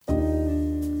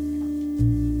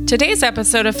Today's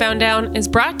episode of Found Down is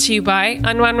brought to you by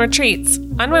Unwound Retreats.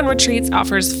 Unwound Retreats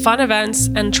offers fun events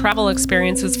and travel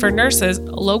experiences for nurses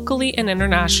locally and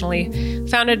internationally.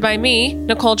 Founded by me,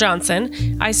 Nicole Johnson,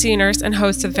 ICU nurse and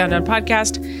host of the Found Down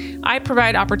podcast, I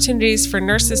provide opportunities for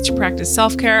nurses to practice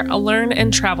self-care, learn,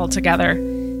 and travel together.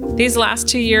 These last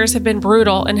 2 years have been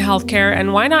brutal in healthcare,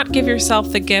 and why not give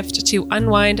yourself the gift to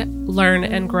unwind, learn,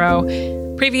 and grow?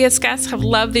 Previous guests have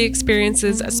loved the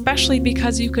experiences, especially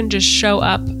because you can just show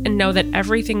up and know that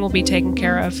everything will be taken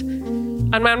care of.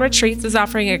 Unwound Retreats is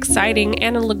offering exciting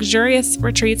and luxurious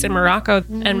retreats in Morocco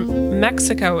and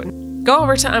Mexico. Go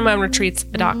over to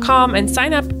unwoundretreats.com and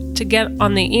sign up to get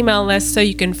on the email list so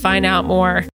you can find out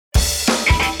more.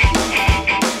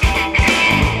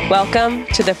 Welcome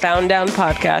to the Found Down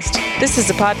podcast. This is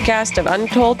a podcast of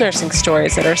untold nursing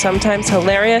stories that are sometimes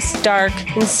hilarious, dark,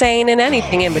 insane, and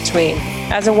anything in between.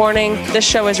 As a warning, this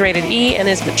show is rated E and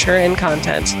is mature in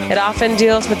content. It often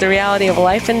deals with the reality of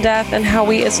life and death and how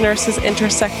we as nurses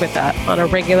intersect with that on a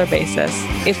regular basis.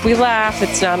 If we laugh,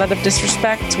 it's not out of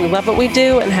disrespect. We love what we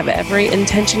do and have every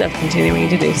intention of continuing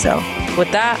to do so.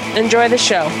 With that, enjoy the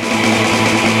show.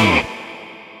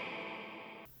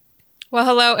 Well,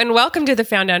 hello and welcome to the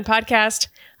Found Down podcast.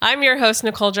 I'm your host,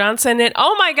 Nicole Johnson, and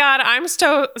oh my God, I'm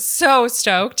so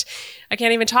stoked. I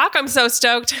can't even talk. I'm so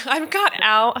stoked. I've got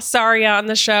Al Asaria on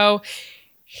the show.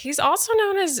 He's also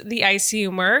known as the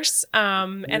ICU Nurse,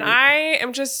 and I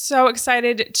am just so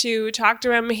excited to talk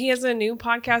to him. He has a new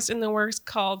podcast in the works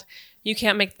called You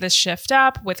Can't Make This Shift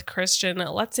Up with Christian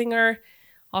Letzinger.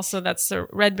 Also, that's the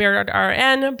Redbeard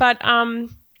RN. But, Al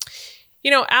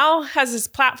has this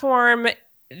platform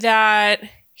that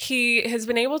he has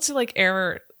been able to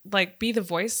be the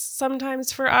voice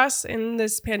sometimes for us in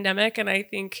this pandemic. And I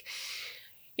think,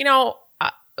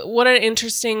 what an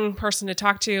interesting person to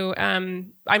talk to.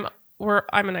 I'm an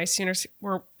ICU nurse.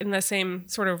 We're in the same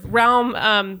sort of realm.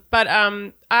 But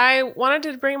I wanted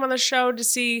to bring him on the show to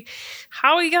see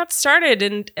how he got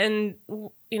started and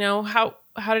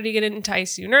how did he get into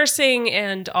ICU nursing,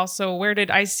 and also where did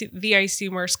the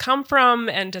ICU nurse come from,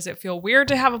 and does it feel weird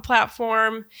to have a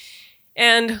platform?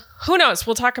 And who knows?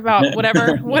 We'll talk about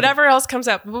whatever else comes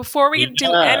up. But before we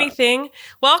do anything,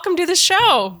 welcome to the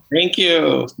show. Thank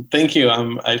you.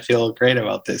 I feel great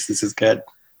about this. This is good.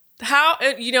 How,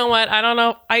 you know what? I don't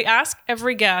know. I ask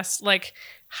every guest,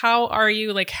 how are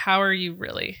you? How are you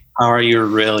really? How are you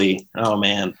really? Oh,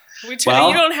 man. You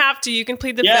don't have to. You can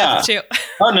plead the fifth too.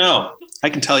 Oh, no. I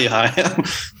can tell you how I am.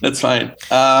 That's fine.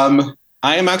 I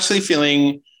am actually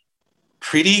feeling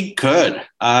pretty good.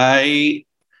 I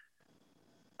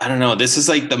don't know. This is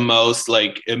the most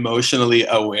emotionally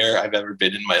aware I've ever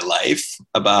been in my life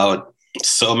about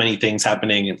so many things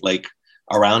happening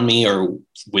around me or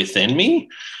within me.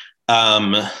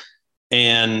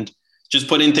 And just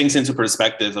putting things into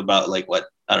perspective about what,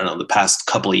 I don't know, the past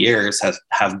couple of years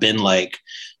have been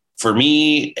for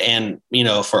me and,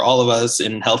 for all of us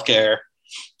in healthcare.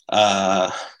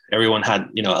 Everyone had,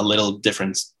 a little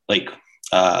difference,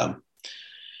 I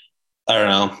don't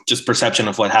know, just perception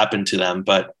of what happened to them.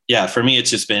 But yeah, for me, it's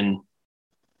just been,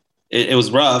 it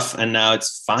was rough and now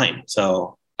it's fine.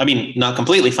 So, I mean, not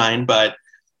completely fine, but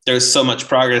there's so much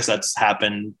progress that's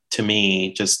happened to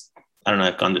me. Just, I don't know,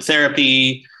 I've gone to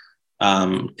therapy,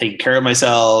 taking care of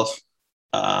myself,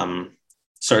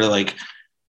 sort of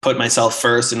put myself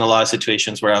first in a lot of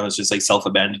situations where I was just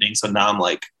self-abandoning. So now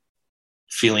I'm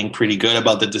feeling pretty good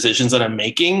about the decisions that I'm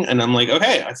making. And I'm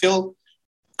okay, I feel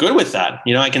good with that.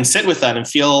 I can sit with that and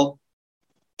feel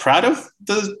proud of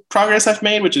the progress I've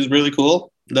made, which is really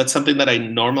cool. That's something that I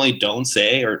normally don't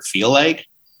say or feel like.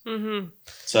 Mm-hmm.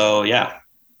 So, yeah.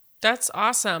 That's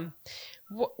awesome.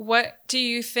 What do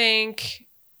you think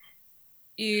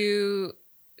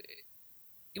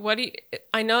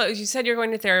I know you said you're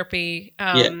going to therapy.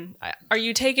 Are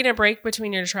you taking a break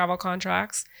between your travel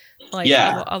contracts?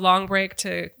 A long break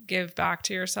to give back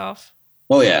to yourself?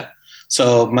 Oh, yeah.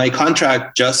 So my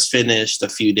contract just finished a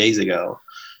few days ago.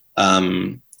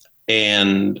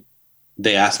 And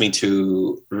they asked me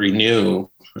to renew.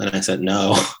 And I said,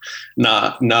 no,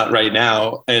 not right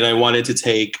now. And I wanted to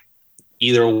take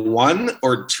either 1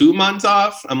 or 2 months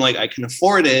off. I'm I can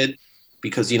afford it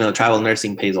because, travel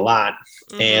nursing pays a lot.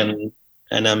 Mm-hmm.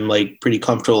 And I'm pretty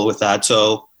comfortable with that.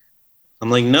 So I'm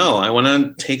no, I want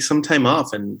to take some time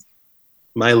off, and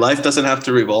my life doesn't have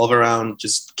to revolve around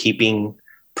just keeping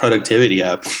productivity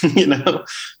up,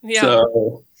 Yeah.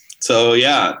 So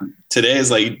yeah, today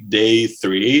is day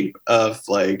 3 of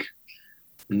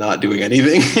not doing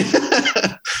anything.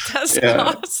 That's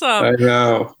awesome. I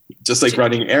know. Just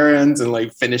running errands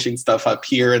and finishing stuff up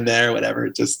here and there, whatever.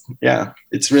 Just, yeah,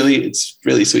 it's really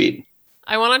sweet.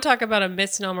 I want to talk about a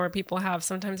misnomer people have.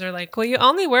 Sometimes they're like, well, you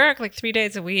only work like 3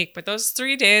 days a week, but those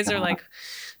 3 days are like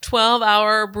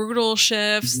 12-hour brutal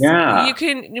shifts. Yeah.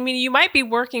 You might be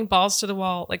working balls to the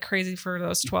wall like crazy for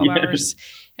those 12 hours.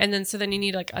 And then you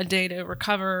need like a day to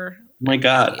recover. Oh my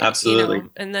God, absolutely.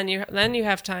 And then you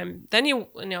have time. Then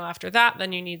after that,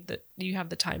 then you have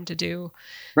the time to do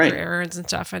right. your errands and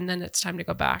stuff. And then it's time to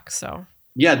go back. So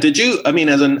yeah. As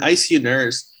an ICU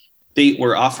nurse, they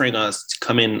were offering us to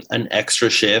come in an extra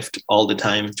shift all the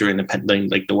time during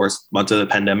the worst months of the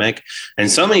pandemic.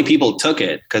 And so many people took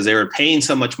it because they were paying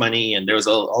so much money and there was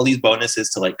all these bonuses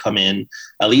to like come in,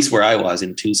 at least where I was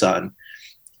in Tucson.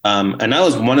 And I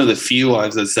was one of the few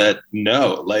ones that said,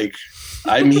 no, like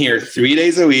I'm here 3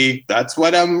 days a week. That's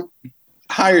what I'm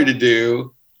hired to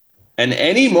do. And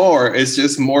any more is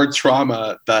just more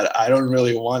trauma that I don't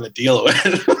really want to deal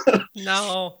with.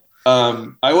 No.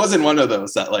 I wasn't one of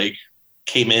those that like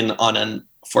came in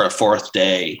for a fourth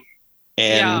day,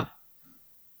 and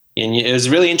it was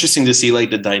really interesting to see like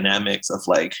the dynamics of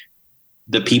like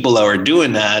the people that were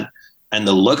doing that and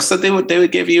the looks that they would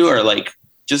give you, or like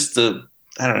just the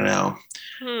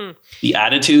the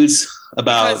attitudes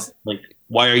about like,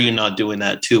 why are you not doing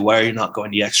that too? Why are you not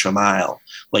going the extra mile?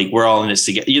 Like we're all in this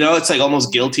together. It's like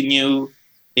almost guilting you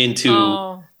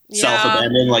into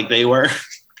self-abandon like they were.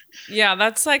 Yeah,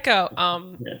 that's like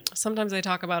sometimes they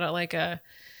talk about it like I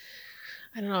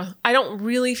don't know. I don't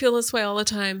really feel this way all the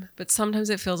time, but sometimes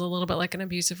it feels a little bit like an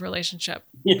abusive relationship.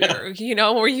 Yeah.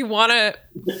 Where you want to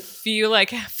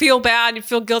feel bad, you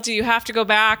feel guilty, you have to go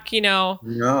back, No.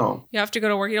 You have to go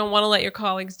to work. You don't want to let your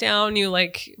colleagues down.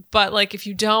 But like if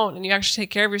you don't and you actually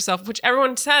take care of yourself, which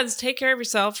everyone says, take care of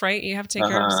yourself, right? You have to take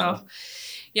care of yourself.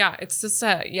 Yeah, it's just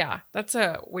that's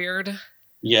a weird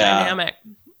dynamic.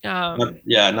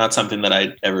 Not something that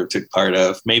I ever took part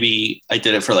of. Maybe I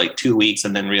did it for like 2 weeks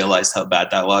and then realized how bad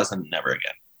that was and never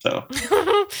again. So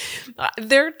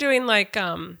they're doing like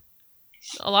a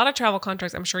lot of travel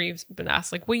contracts. I'm sure you've been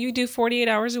asked like, will you do 48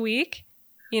 hours a week?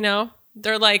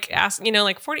 They're like asking,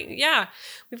 like 40. Yeah.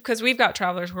 Because we've got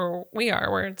travelers where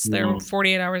they're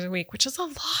 48 hours a week, which is a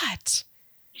lot.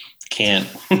 Can't.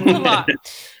 A lot.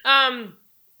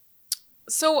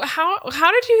 So how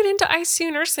did you get into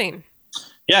ICU nursing?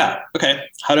 Yeah. Okay.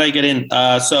 How do I get in?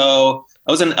 So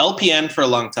I was an LPN for a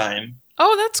long time.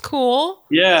 Oh, that's cool.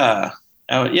 Yeah.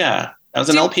 I was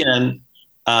an LPN.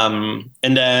 And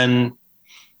then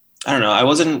I don't know.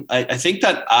 I think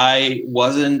that I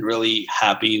wasn't really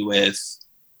happy with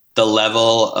the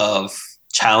level of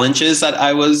challenges that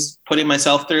I was putting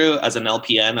myself through as an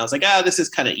LPN. I was like, this is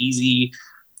kind of easy.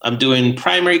 I'm doing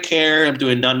primary care. I'm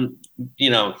doing nothing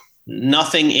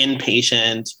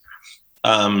inpatient.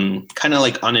 Kind of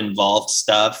like uninvolved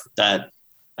stuff that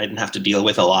I didn't have to deal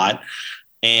with a lot.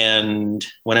 And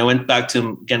when I went back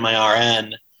to get my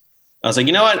RN, I was like,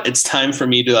 you know what? It's time for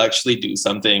me to actually do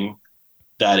something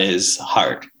that is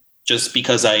hard just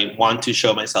because I want to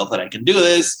show myself that I can do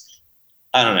this.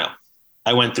 I don't know.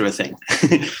 I went through a thing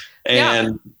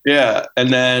and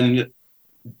and then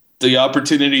the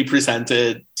opportunity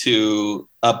presented to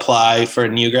apply for a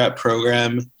new grad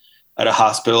program at a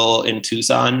hospital in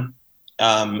Tucson.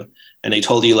 And they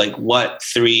told you like what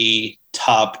 3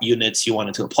 top units you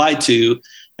wanted to apply to.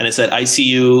 And it said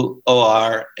ICU,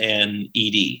 OR, and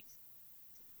ED.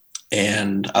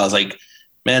 And I was like,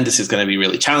 man, this is going to be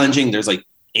really challenging. There's like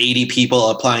 80 people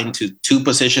applying to 2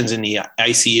 positions in the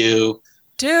ICU.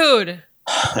 Dude.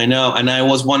 I know. And I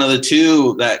was one of the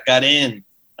 2 that got in.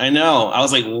 I know. I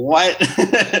was like, what?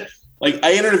 Like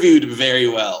I interviewed very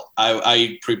well.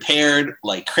 I prepared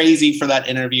like crazy for that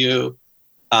interview.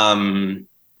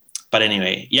 But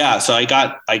anyway, so I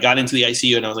got into the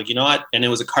ICU and I was like, you know what? And it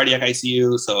was a cardiac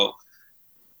ICU. So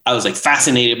I was like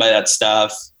fascinated by that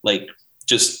stuff. Like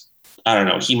just, I don't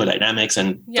know, hemodynamics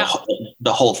and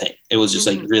the whole thing. It was just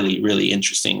like really, really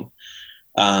interesting.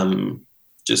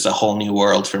 Just a whole new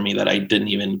world for me that I didn't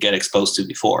even get exposed to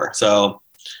before. So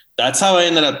that's how I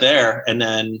ended up there. And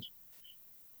then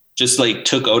just like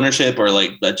took ownership or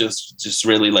like that just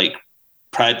really like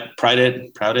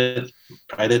prided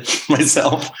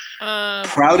myself.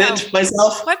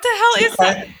 Myself. What the hell is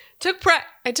that?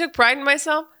 I took pride in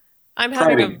myself. I'm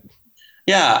having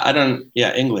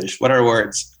English. What are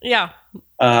words? Yeah.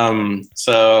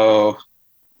 So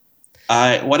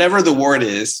whatever the word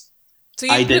is, so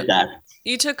I did that.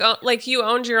 You took you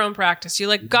owned your own practice. You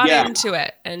like got into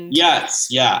it and yes.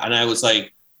 Yeah. And I was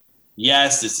like,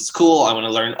 yes, this is cool. I want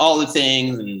to learn all the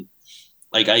things. And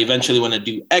like, I eventually want to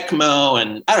do ECMO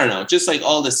and I don't know, just like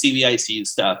all the CVICU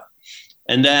stuff.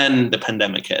 And then the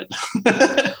pandemic hit.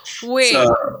 Wait,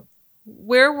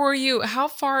 Where were you? How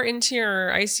far into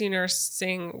your ICU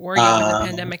nursing were you when the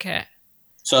pandemic hit?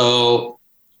 So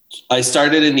I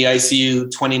started in the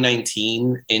ICU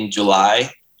 2019 in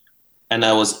July, and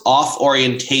I was off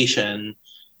orientation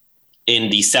in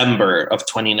December of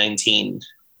 2019.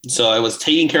 So I was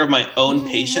taking care of my own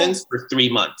patients for 3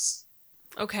 months.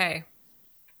 Okay.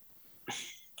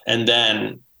 And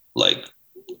then like,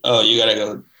 oh, you got to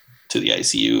go to the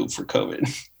ICU for COVID.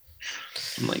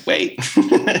 I'm like, wait.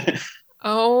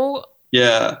 Oh.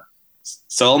 Yeah.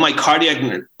 So all my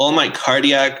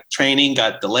cardiac training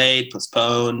got delayed,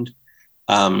 postponed.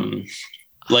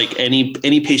 Like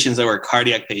any patients that were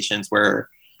cardiac patients were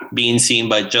being seen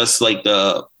by just like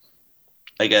the,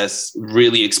 I guess,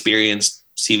 really experienced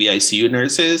CVICU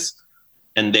nurses.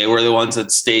 And they were the ones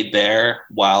that stayed there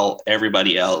while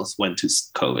everybody else went to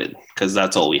COVID, because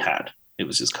that's all we had. It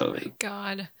was just COVID. Oh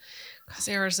God. Because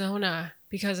of Arizona.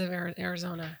 Because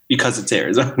it's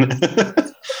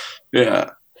Arizona. Yeah.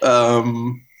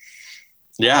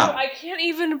 Yeah. I can't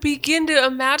even begin to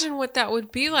imagine what that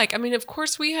would be like. I mean, of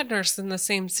course we had nurses in the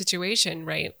same situation,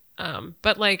 right?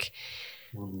 But like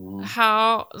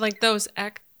how, like the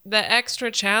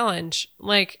extra challenge,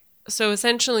 like, so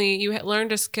essentially you had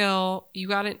learned a skill, you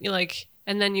got it, like,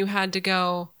 and then you had to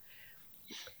go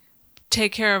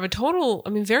take care of a total,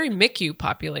 I mean, very MICU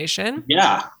population.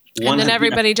 Yeah. And then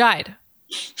everybody died.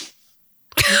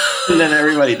 And then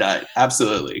everybody died.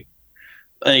 Absolutely.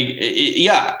 Like,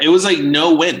 it was like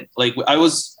no win. Like I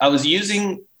was used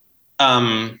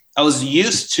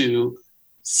to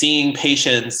seeing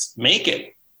patients make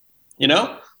it, you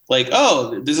know, like,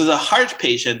 oh, this is a heart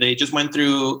patient. They just went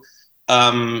through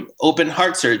open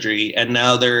heart surgery, and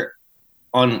now they're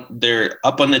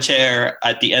up on the chair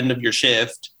at the end of your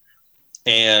shift,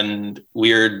 and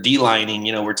we're de-lining,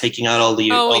 you know, we're taking out all the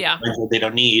that they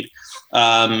don't need.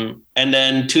 And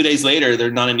then 2 days later,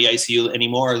 they're not in the ICU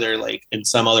anymore. They're like in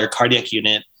some other cardiac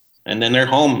unit, and then they're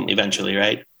home eventually,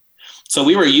 right? So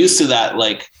we were used to that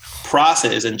like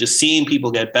process and just seeing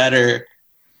people get better.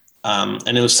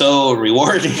 And it was so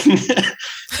rewarding.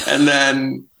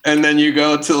 And then you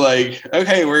go to like,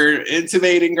 okay, we're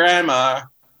intubating grandma.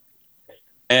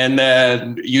 And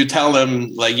then you tell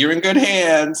them like, you're in good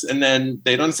hands. And then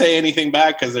they don't say anything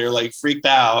back because they're like freaked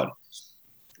out.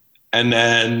 And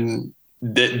then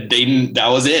that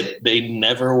was it. They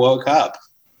never woke up.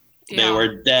 Yeah. They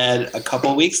were dead a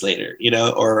couple of weeks later, you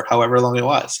know, or however long it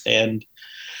was. And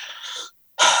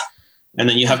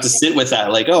then you have to sit with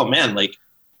that, like, oh man, like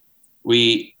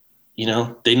you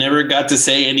know, they never got to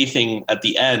say anything at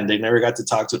the end. They never got to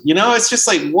talk to, you know, it's just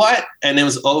like, what? And it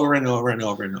was over and over and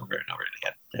over and over and over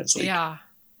again. It's like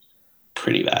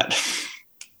pretty bad.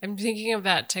 I'm thinking of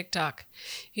that TikTok.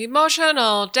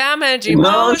 Emotional damage. Oh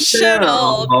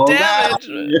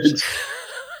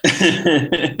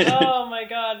my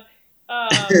God.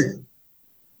 God,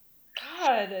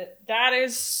 that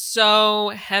is so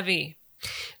heavy.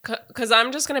 Because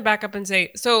I'm just going to back up and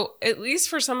say, so at least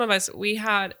for some of us, we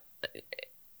had,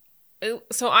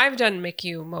 so I've done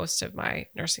MICU most of my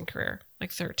nursing career,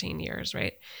 like 13 years,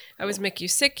 right? I was MICU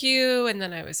SICU, and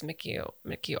then I was MICU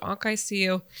ONC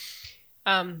ICU.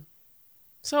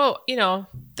 So, you know,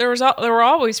 there were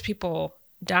always people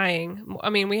dying. I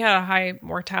mean, we had a high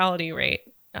mortality rate.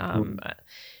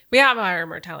 We have a higher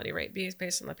mortality rate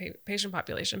based on the patient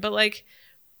population. But like,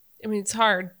 I mean, it's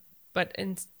hard, but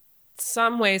in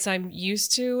some ways I'm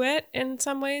used to it in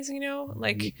some ways, you know,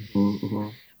 like,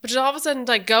 but just all of a sudden,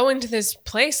 like, go into this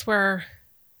place where,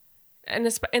 and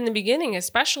in the beginning,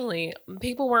 especially,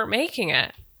 people weren't making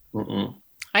it. Oh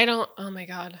my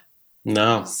God.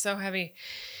 No. It's so heavy.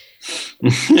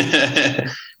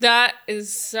 That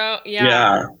is so,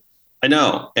 Yeah, I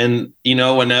know. And, you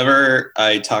know, whenever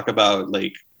I talk about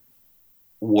like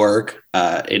work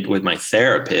with my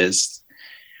therapist,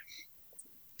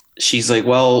 she's like,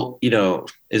 well, you know,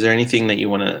 is there anything that you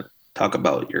want to talk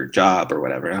about your job or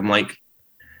whatever? I'm like,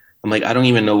 I don't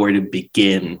even know where to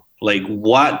begin. Like,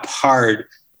 what part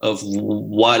of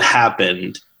what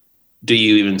happened do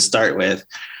you even start with?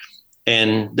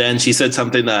 And then she said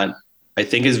something that I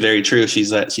think is very true. She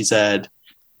said,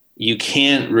 you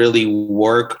can't really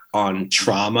work on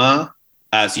trauma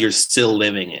as you're still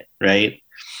living it, right?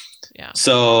 Yeah.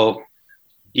 So,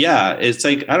 yeah, it's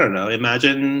like, I don't know,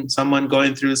 imagine someone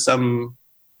going through some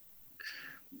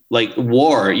like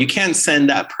war. You can't send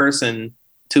that person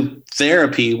to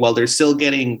therapy while they're still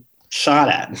getting shot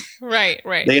at. Right.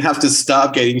 They have to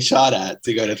stop getting shot at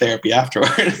to go to therapy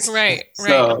afterwards. Right.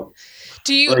 So,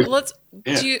 do you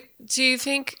do you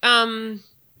think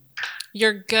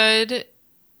you're good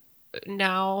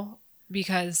now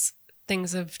because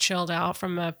things have chilled out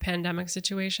from a pandemic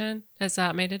situation? Has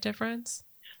that made a difference?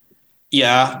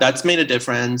 Yeah, that's made a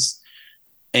difference.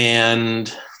 And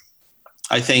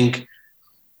I think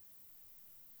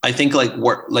like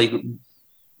work, like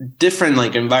different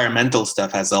like environmental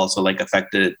stuff has also like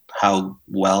affected how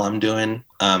well I'm doing.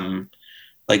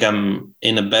 Like I'm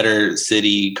in a better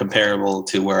city comparable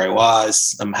to where I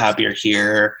was. I'm happier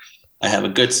here. I have a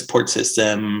good support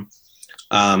system.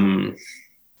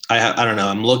 I don't know.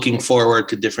 I'm looking forward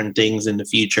to different things in the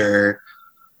future,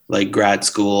 like grad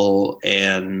school.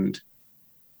 And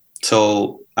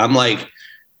so I'm like,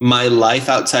 my life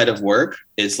outside of work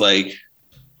is like,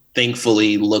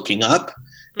 thankfully looking up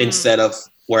instead of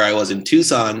where I was in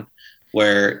Tucson,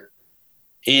 where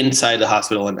inside the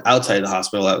hospital and outside the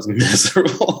hospital, I was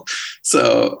miserable.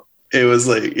 So it was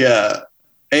like, yeah.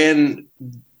 And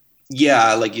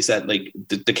yeah, like you said, like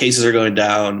the cases are going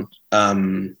down.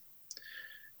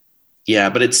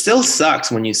 Yeah, but it still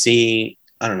sucks when you see,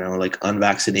 I don't know, like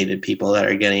unvaccinated people that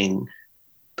are getting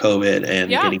COVID and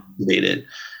getting intubated.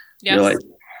 Yes. You're like,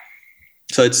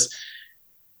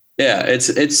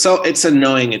 so it's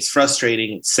annoying. It's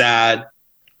frustrating. It's sad.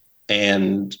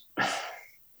 And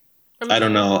I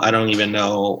don't know. I don't even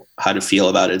know how to feel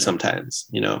about it sometimes,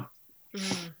 you know.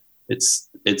 It's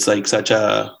like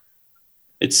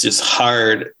it's just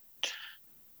hard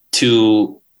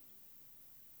to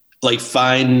like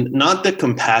find not the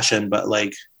compassion, but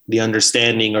like the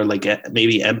understanding or like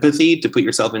maybe empathy to put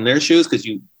yourself in their shoes. Cause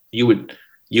you would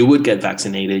get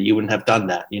vaccinated. You wouldn't have done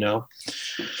that, you know?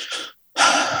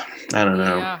 I don't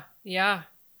know. Yeah.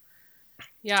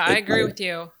 I agree with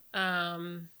you.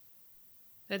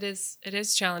 It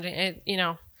is challenging. It, you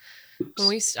know, when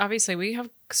we still have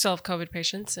COVID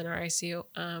patients in our ICU.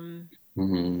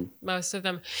 Most of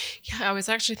them. Yeah. I was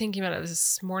actually thinking about it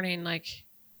this morning. Like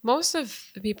most of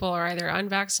the people are either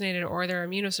unvaccinated or they're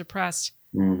immunosuppressed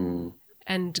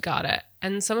and got it.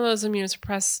 And some of those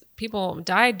immunosuppressed people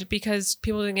died because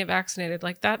people didn't get vaccinated.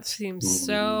 Like that seems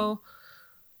so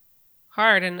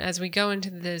hard. And as we go into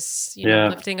this,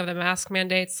 lifting of the mask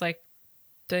mandates, like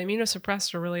the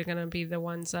immunosuppressed are really going to be the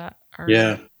ones that are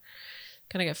going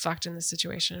to get fucked in this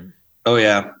situation. Oh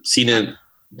yeah. Seen it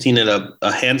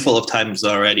a handful of times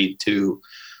already too.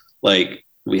 Like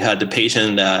we had the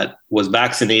patient that was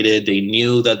vaccinated. They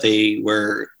knew that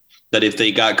that if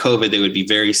they got COVID, they would be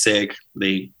very sick.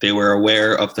 They were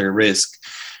aware of their risk.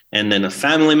 And then a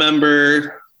family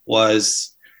member or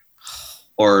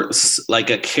like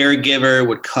a caregiver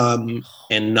would come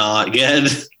and not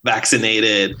get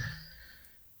vaccinated.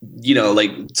 You know,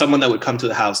 like someone that would come to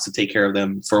the house to take care of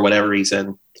them for whatever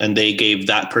reason. And they gave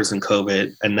that person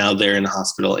COVID and now they're in the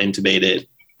hospital, intubated,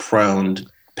 prone,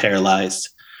 paralyzed.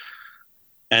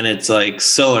 And it's like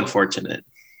so unfortunate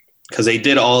because they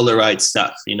did all the right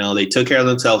stuff. You know, they took care of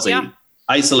themselves. They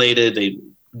isolated, they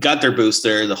got their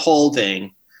booster, the whole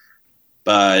thing.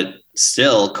 But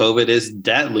still, COVID is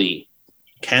deadly,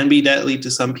 can be deadly to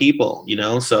some people, you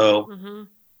know? So,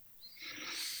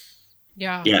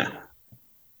 yeah.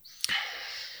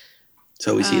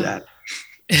 So we see that.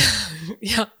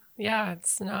 Yeah,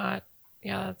 it's not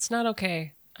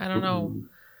okay. I don't know.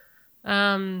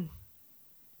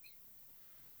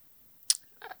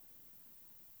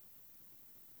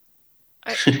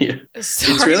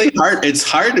 It's really hard. It's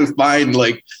hard to find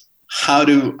like how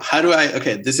do I,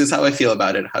 okay, this is how I feel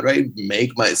about it. How do I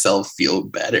make myself feel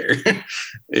better?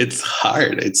 It's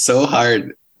hard. It's so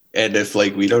hard. And if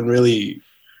like, we don't really,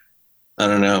 I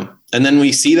don't know. And then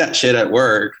we see that shit at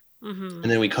work and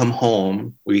then we come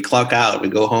home, we clock out, we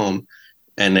go home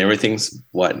and everything's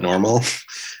normal.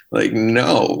 Like,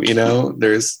 no, you know,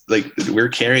 there's like, we're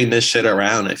carrying this shit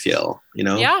around, I feel, you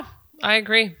know? Yeah, I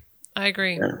agree.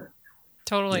 Yeah.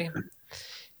 Totally.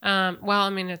 Well, I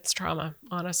mean, it's trauma,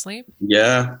 honestly.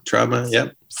 Yeah. Trauma.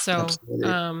 Yep. So,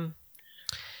 absolutely.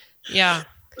 Yeah,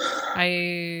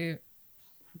 I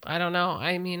don't know.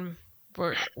 I mean,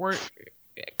 we're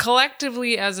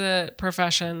collectively as a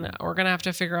profession, we're going to have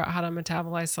to figure out how to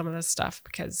metabolize some of this stuff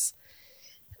because,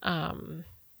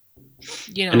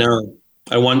 you know,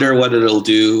 I wonder what it'll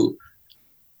do.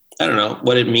 I don't know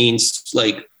what it means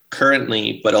like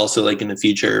currently, but also like in the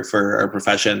future for our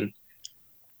profession.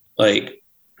 Like,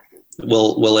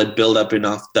 will it build up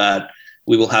enough that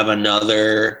we will have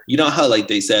another, you know how like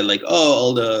they said like, oh,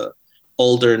 all the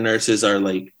older nurses are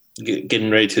like getting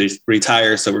ready to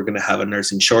retire. So we're going to have a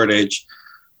nursing shortage.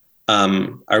 Are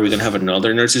we going to have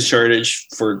another nurses shortage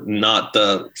for not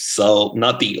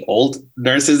the old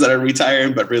nurses that are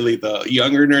retiring, but really the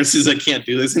younger nurses that can't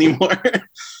do this anymore?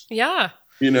 Yeah.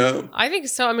 You know, I think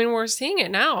so. I mean, we're seeing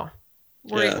it now.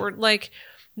 We're like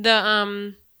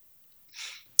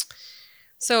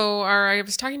So I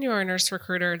was talking to our nurse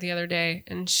recruiter the other day,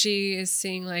 and she is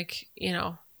seeing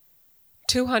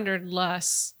 200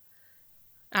 less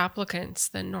applicants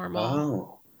than normal.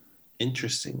 Oh,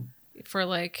 interesting. For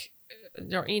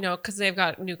because they've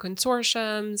got new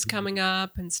consortiums coming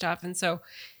up and stuff. And so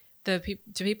the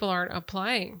people aren't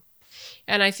applying.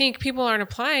 And I think people aren't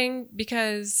applying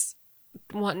because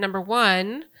number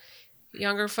one,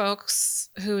 younger folks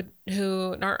who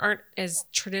aren't as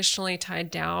traditionally tied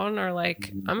down are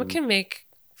like, I can make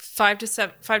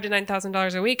 $5,000 to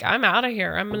 $9,000 a week. I'm out of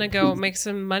here. I'm gonna go make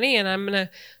some money and I'm gonna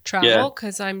travel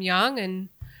because I'm young. And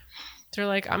they're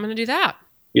like, I'm gonna do that.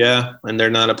 Yeah, and they're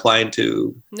not applying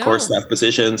to core staff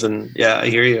positions. And yeah, I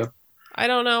hear you. I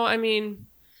don't know. I mean,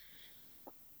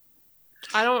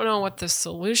 I don't know what the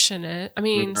solution is. I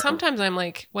mean, sometimes I'm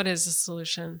like, what is the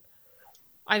solution?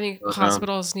 I think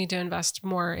hospitals need to invest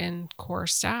more in core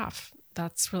staff.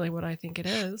 That's really what I think it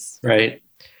is. Right.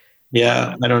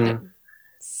 Yeah. I don't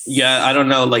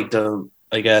know,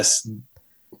 I guess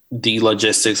the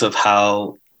logistics of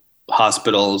how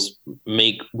hospitals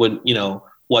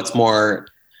what's more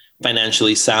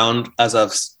financially sound as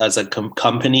a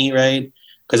company, right?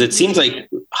 Because it seems like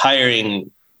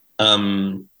hiring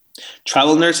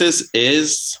travel nurses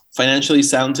is financially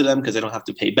sound to them because they don't have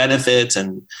to pay benefits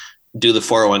and do the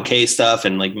 401k stuff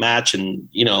and match and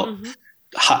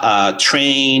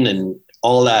train and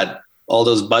all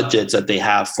those budgets that they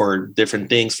have for different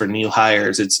things for new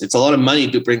hires. It's a lot of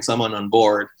money to bring someone on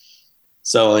board.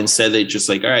 So instead they just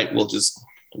all right, we'll just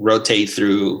rotate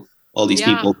through all these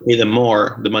people, pay them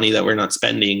more, the money that we're not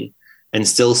spending, and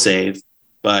still save.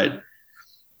 But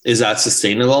is that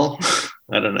sustainable?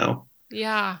 I don't know.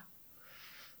 Yeah.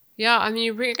 Yeah, I mean,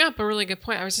 you bring up a really good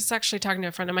point. I was just actually talking to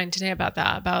a friend of mine today about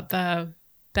that, about the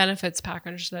benefits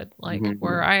package that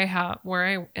where I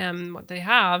am, what they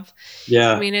have.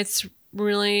 Yeah. I mean, it's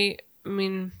really,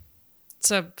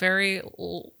 it's a very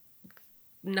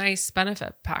nice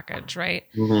benefit package, right?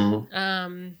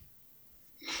 Mm-hmm.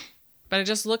 But it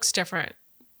just looks different,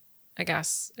 I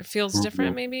guess. It feels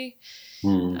different, maybe.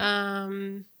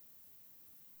 Mm-hmm.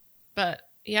 But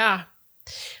yeah.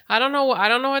 I don't know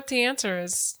what the answer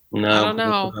is. No, I don't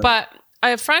know. But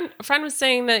a friend was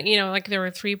saying that, there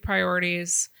were 3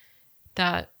 priorities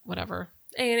that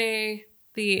ANA,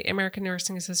 the American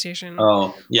Nursing Association,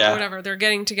 or whatever, they're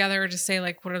getting together to say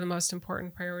what are the most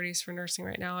important priorities for nursing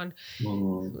right now. And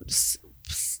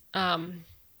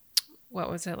what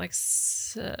was it,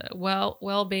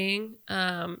 well-being,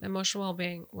 emotional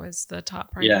well-being was the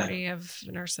top priority of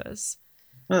nurses.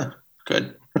 Huh.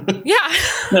 Good. Yeah.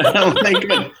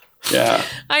 Good. Yeah.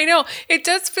 I know. It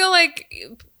does feel like,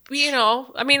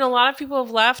 a lot of people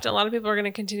have left. A lot of people are going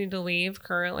to continue to leave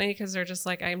currently because they're just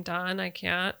like, I'm done. I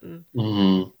can't. And,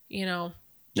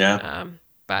 Yeah.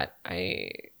 But I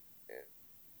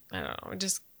don't know.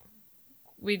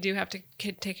 We do have to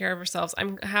take care of ourselves.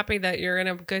 I'm happy that you're in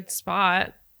a good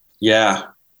spot. Yeah,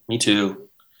 me too.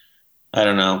 I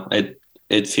don't know.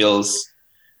 It feels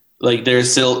like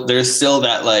there's still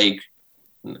that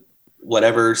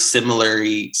whatever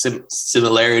similarity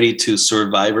to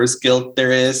survivor's guilt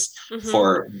there is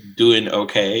for doing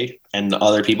okay and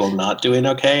other people not doing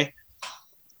okay.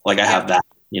 I have that,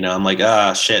 I'm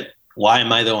like, shit, why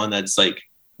am I the one that's I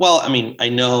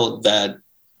know that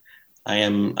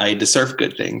I deserve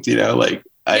good things, I believe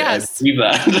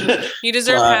that. You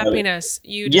deserve happiness.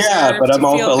 You deserve but I'm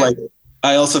also good.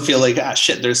 I also feel like,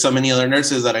 shit, there's so many other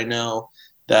nurses that I know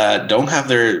that don't have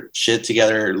their shit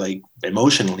together,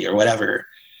 emotionally or whatever.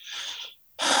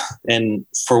 And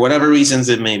for whatever reasons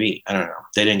it may be, I don't know.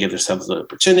 They didn't give themselves the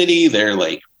opportunity. They're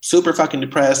super fucking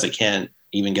depressed. They can't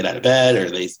even get out of bed,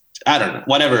 or I don't know,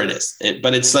 whatever it is.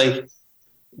 But it's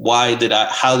how did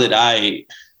I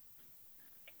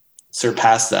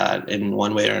surpass that in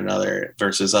one way or another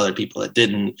versus other people that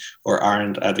didn't or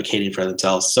aren't advocating for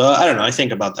themselves? So I don't know. I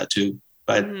think about that too,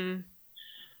 but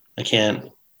I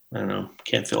can't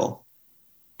feel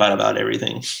bad about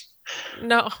everything.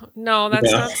 No,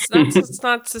 that's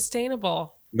not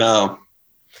sustainable. No.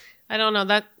 I don't know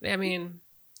that.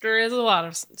 There is a lot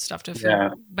of stuff to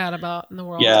feel bad about in the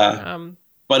world. Yeah.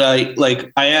 But I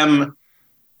am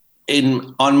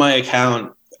on my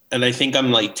account, and I think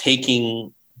I'm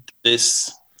taking this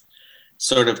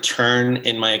sort of turn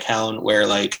in my account where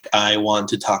I want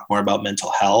to talk more about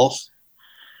mental health,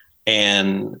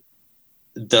 and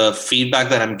the feedback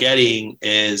that I'm getting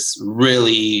is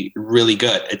really, really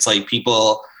good. It's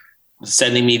people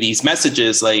sending me these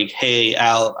messages hey,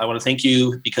 Al, I want to thank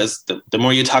you because the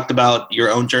more you talked about your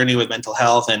own journey with mental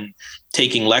health and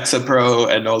taking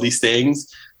Lexapro and all these things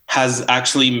has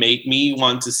actually made me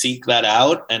want to seek that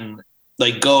out. And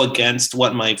like go against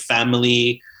what my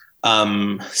family,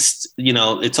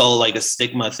 it's all like a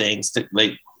stigma thing,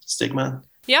 like stigma.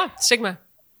 Yeah, stigma.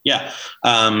 Yeah.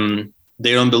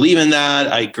 They don't believe in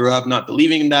that. I grew up not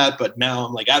believing in that, but now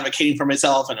I'm like advocating for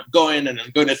myself, and I'm going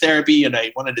to therapy, and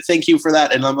I wanted to thank you for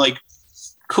that. And I'm like,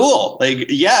 cool. Like,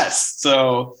 yes.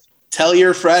 So tell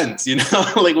your friends,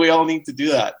 like we all need to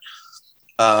do that.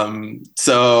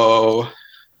 So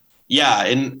yeah.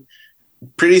 And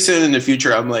pretty soon in the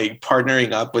future, I'm like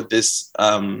partnering up with this,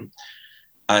 I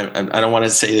don't want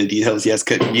to say the details yet,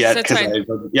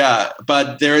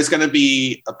 but there is going to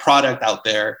be a product out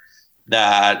there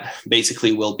that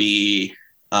basically will be,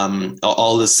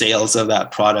 all the sales of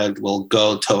that product will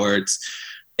go towards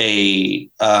a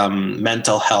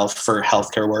mental health for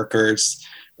healthcare workers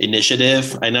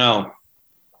initiative. I know.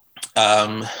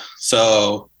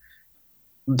 So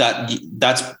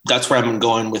that's where I'm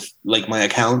going with like my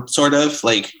account, sort of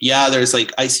like, yeah, there's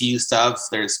like ICU stuff,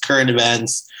 there's current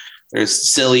events,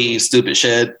 there's silly, stupid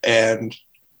shit, and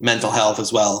mental health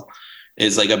as well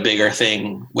is like a bigger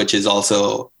thing, which is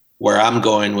also where I'm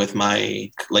going with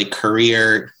my like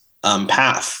career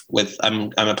path. With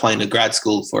I'm applying to grad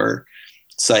school for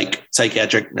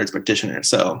psychiatric nurse practitioner.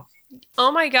 So,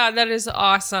 oh my God, that is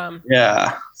awesome.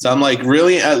 Yeah. So I'm like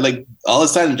really like all of a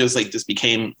sudden just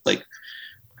became like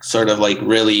sort of like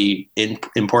really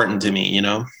important to me,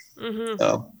 Mm-hmm.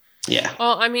 So yeah.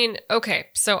 Well, I mean, okay.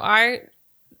 So I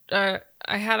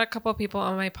had a couple of people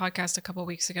on my podcast a couple of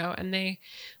weeks ago, and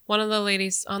one of the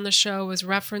ladies on the show was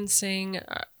referencing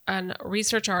a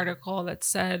research article that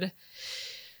said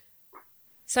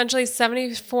essentially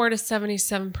 74 to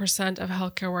 77% of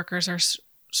healthcare workers are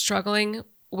struggling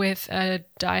with a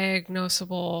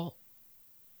diagnosable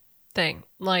thing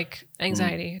like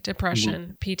anxiety,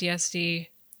 depression, PTSD,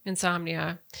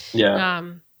 insomnia. Yeah.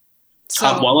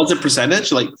 So what was the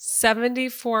percentage? Like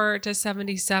 74 to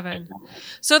 77.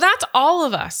 So that's all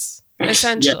of us,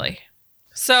 essentially. Yeah.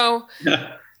 So,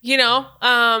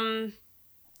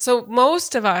 so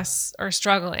most of us are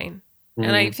struggling. Mm-hmm.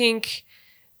 And I think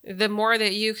the more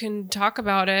that you can talk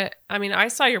about it, I mean, I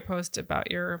saw your post about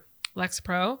your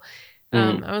Lexapro.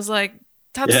 I was like,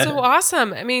 that's so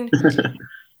awesome. I mean,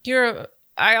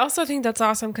 I also think that's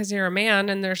awesome because you're a man,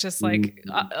 and there's just like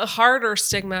a harder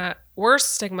stigma, worse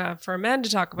stigma for men to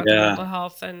talk about their mental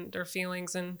health and their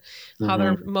feelings and how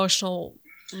their emotional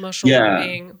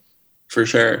being. For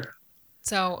sure.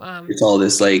 So it's all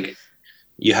this like,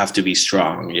 you have to be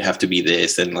strong, you have to be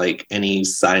this, and like any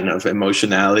sign of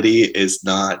emotionality is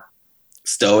not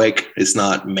stoic, it's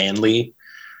not manly.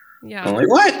 Yeah. I'm like,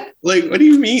 what? Like, what do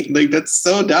you mean? Like, that's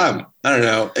so dumb. I don't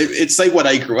know. It's like what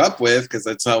I grew up with because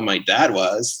that's how my dad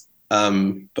was.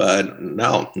 But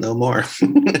no more.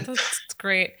 That's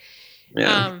great.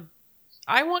 Yeah.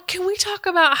 Can we talk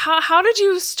about how did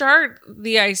you start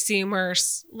the IC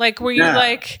Nurse? Like, were you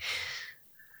like,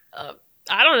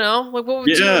 I don't know. Like, what would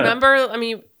you remember? I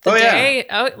mean, the day,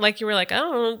 like you were like, I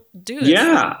don't do this.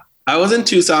 Yeah. I was in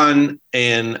Tucson,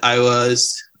 and I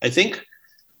was a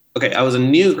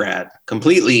new grad,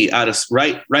 completely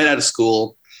right out of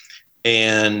school.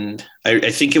 And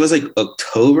I think it was like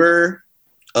October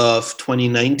of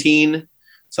 2019.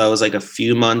 So I was like a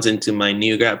few months into my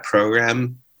new grad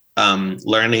program,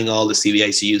 learning all the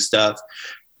CVICU stuff.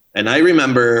 And I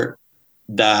remember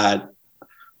that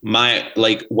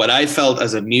what I felt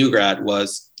as a new grad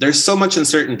was there's so much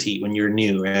uncertainty when you're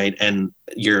new, right? And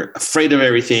you're afraid of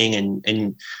everything,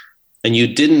 and you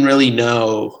didn't really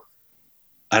know,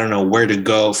 I don't know, where to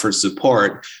go for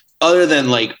support other than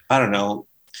like, I don't know,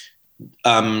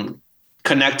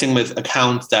 connecting with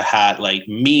accounts that had like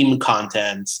meme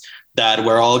contents that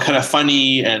were all kind of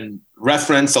funny and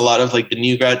referenced a lot of like the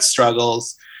new grad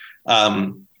struggles.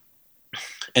 And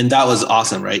that was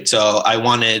awesome, right? So I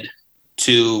wanted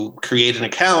to create an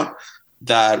account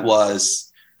that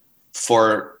was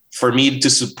for me to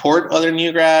support other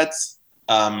new grads,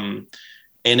 and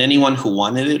anyone who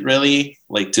wanted it, really,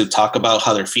 like to talk about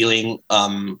how they're feeling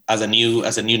as a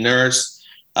new nurse,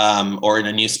 or in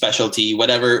a new specialty,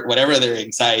 whatever their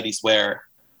anxieties were,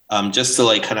 just to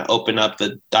like kind of open up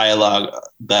the dialogue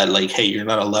that like, hey, you're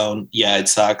not alone. Yeah, it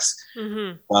sucks,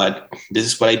 but this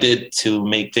is what I did to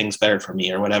make things better for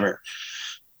me, or whatever.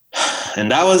 And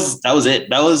that was it.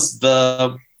 That was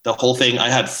the whole thing. I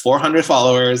had 400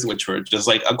 followers, which were just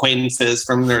like acquaintances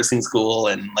from nursing school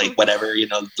and like whatever,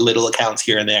 little accounts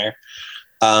here and there.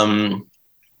 And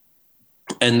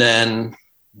then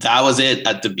that was it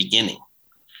at the beginning.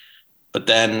 But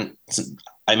then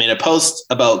I made a post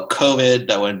about COVID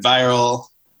that went viral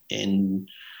in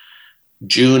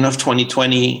June of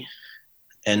 2020.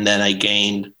 And then I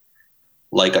gained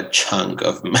like a chunk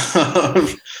of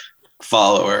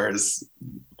followers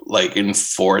like in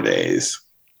 4 days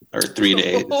or 3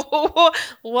 days.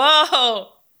 Whoa.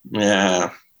 Yeah.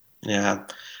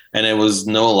 And it was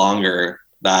no longer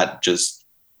that just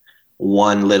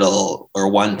one little or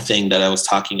one thing that I was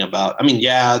talking about. I mean,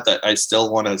 yeah, that I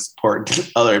still want to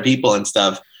support other people and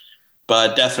stuff,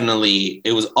 but definitely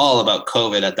it was all about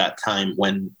COVID at that time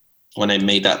when I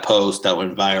made that post that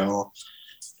went viral.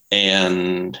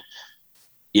 And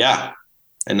yeah,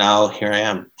 and now here I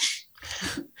am.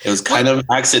 It was kind of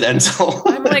accidental.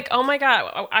 I'm like, oh my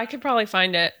God, I could probably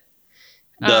find it.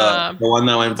 The one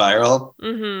that went viral.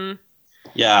 Mm-hmm.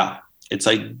 Yeah, it's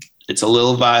a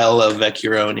little vial of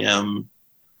Vecuronium,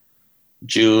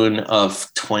 June of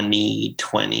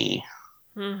 2020.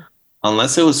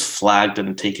 Unless it was flagged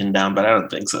and taken down, but I don't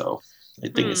think so. I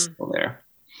think it's still there.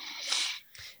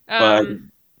 But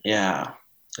yeah,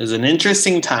 it was an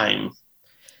interesting time.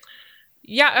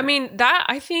 Yeah, I mean,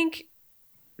 I think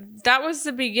that was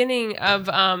the beginning of,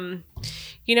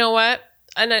 you know what?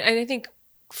 And I think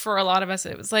for a lot of us,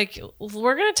 it was like,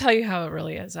 we're going to tell you how it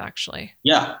really is, actually.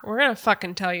 Yeah. We're going to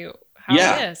fucking tell you how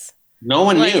it is. No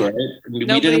one knew, right?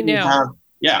 Nobody knew.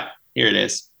 Here it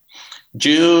is.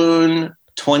 June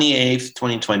 28th,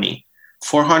 2020.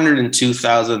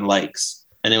 402,000 likes.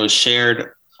 And it was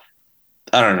shared,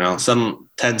 I don't know, some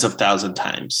tens of thousand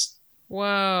times.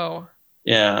 Whoa.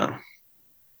 Yeah.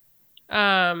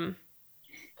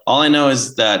 All I know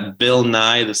is that Bill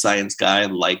Nye, the science guy,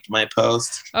 liked my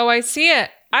post. Oh, I see it.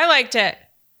 I liked it.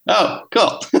 Oh,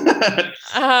 cool.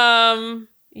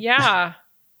 Yeah.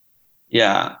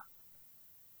 Yeah.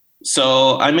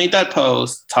 So I made that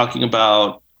post talking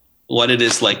about what it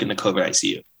is like in the COVID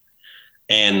ICU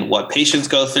and what patients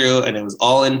go through. And it was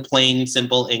all in plain,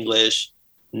 simple English,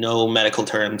 no medical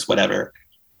terms, whatever.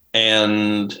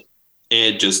 And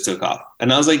it just took off.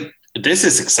 And I was like, this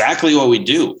is exactly what we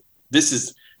do.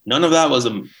 None of that was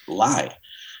a lie.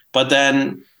 But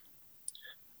then,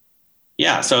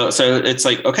 yeah, so it's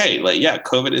like, okay, like, yeah,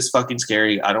 COVID is fucking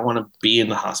scary. I don't want to be in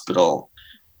the hospital.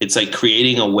 It's like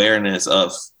creating awareness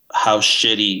of how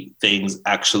shitty things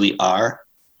actually are.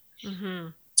 Mm-hmm.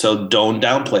 So don't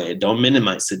downplay it. Don't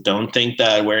minimize it. Don't think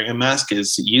that wearing a mask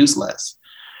is useless.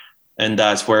 And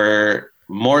that's where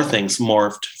more things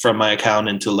morphed from my account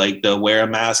into like the wear a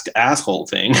mask asshole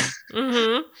thing.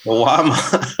 Mm-hmm.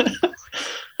 WAMA.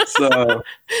 So,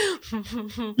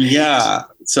 yeah.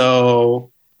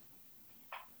 So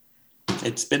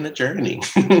it's been a journey.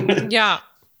 Yeah.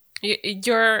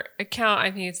 Your account,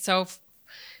 I think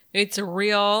it's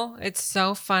real. It's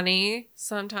so funny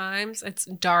sometimes. It's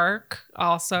dark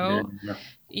also. Yeah.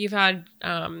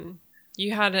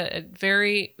 You had a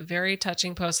very, very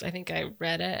touching post. I think I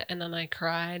read it and then I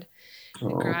cried.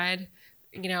 Cried.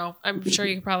 You know, I'm sure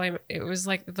it was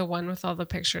like the one with all the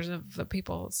pictures of the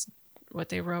people's what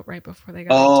they wrote right before they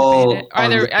got intubated.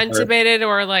 Either intubated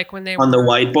or like when they were on the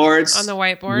whiteboards. On the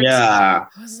whiteboards. Yeah.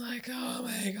 I was like, oh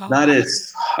my God. That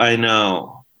is, I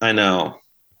know.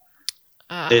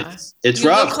 It's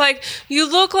rough.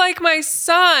 You look like my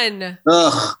son.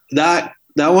 Ugh, that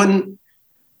one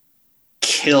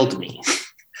killed me.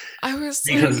 I was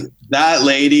because that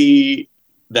lady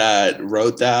that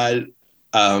wrote that,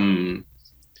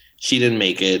 she didn't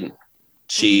make it.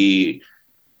 She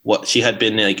had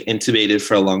been like intubated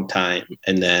for a long time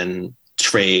and then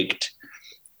trached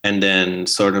and then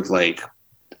sort of like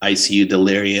ICU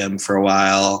delirium for a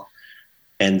while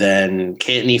and then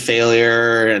kidney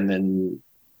failure and then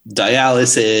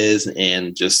dialysis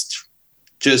and just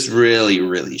really,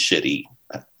 really shitty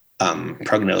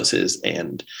prognosis.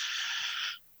 And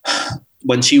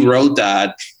when she wrote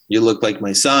that, "You look like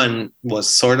my son,"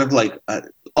 was sort of like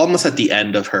almost at the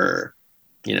end of her,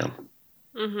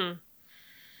 mm-hmm.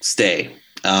 stay.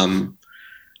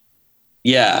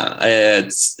 Yeah,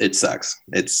 it sucks.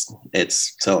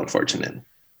 It's so unfortunate.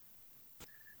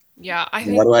 Yeah, I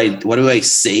think. What do I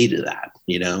say to that?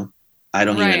 I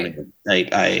don't even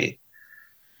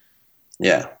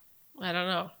yeah. I don't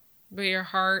know, but your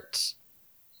heart.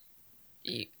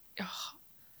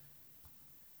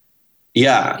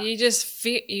 Yeah. You just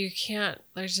feel you can't.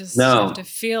 There's just you have to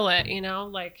feel it.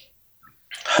 Like.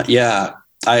 Yeah,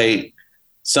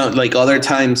 other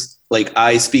times, like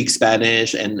I speak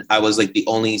Spanish and I was like the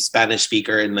only Spanish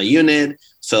speaker in the unit.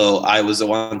 So I was the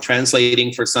one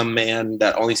translating for some man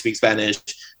that only speaks Spanish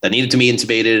that needed to be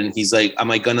intubated. And he's like,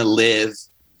 am I going to live,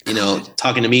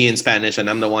 talking to me in Spanish? And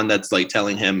I'm the one that's like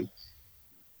telling him,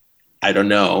 I don't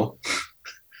know,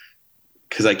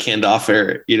 because I can't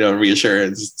offer,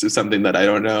 reassurance to something that I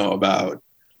don't know about.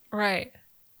 Right.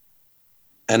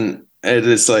 And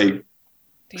it's like,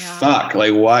 fuck,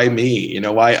 like why me?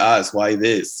 Why us? Why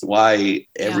this? Why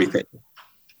everything?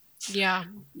 Yeah.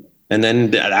 And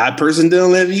then that person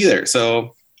didn't live either.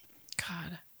 So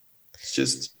God. it's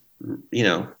just,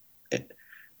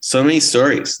 so many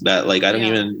stories that like I don't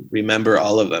even remember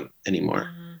all of them anymore.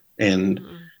 Mm-hmm. And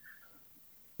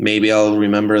maybe I'll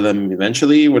remember them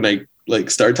eventually when I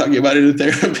like start talking about it in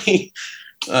therapy.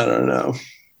 I don't know.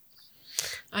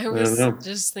 I was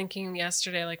just thinking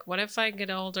yesterday, like, what if I get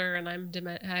older and I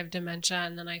have dementia,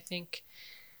 and then I think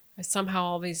somehow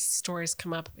all these stories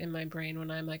come up in my brain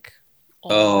when I'm like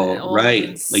old right,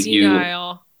 and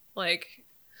senile, like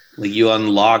you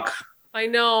unlock. I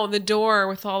know the door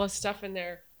with all the stuff in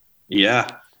there. Yeah,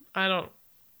 I don't,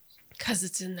 because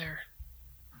it's in there.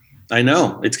 I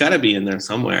know it's got to be in there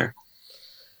somewhere.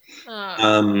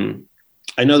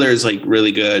 I know there's like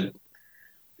really good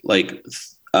like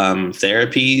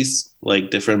therapies, like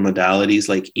different modalities,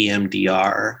 like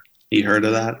EMDR. You heard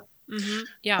of that? Mm-hmm.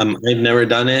 Yeah. I've never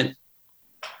done it.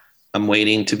 I'm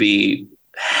waiting to be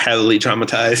heavily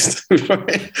traumatized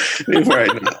before I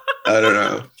know. I don't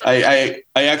know. I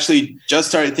actually just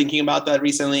started thinking about that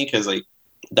recently because like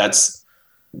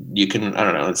you can, I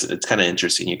don't know, it's kind of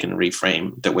interesting. You can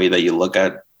reframe the way that you look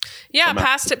at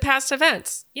past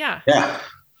events. Yeah.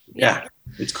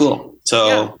 It's cool.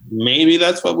 So maybe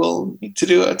that's what we'll need to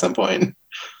do at some point.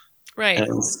 Right.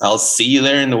 And I'll see you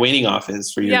there in the waiting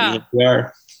office for your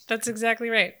EMDR. That's exactly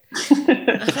right.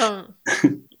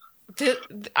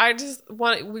 I just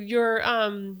want your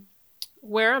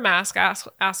wear a mask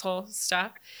asshole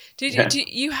stuff.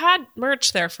 You had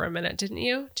merch there for a minute, didn't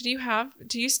you? Do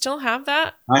you still have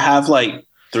that? I have like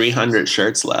 300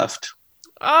 shirts left.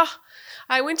 Oh,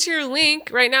 I went to your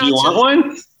link right now. Do you want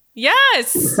one?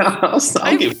 Yes. I'll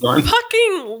give you one.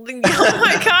 Oh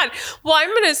my God. Well, I'm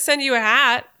going to send you a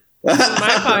hat for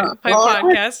my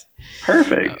podcast.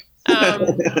 Perfect.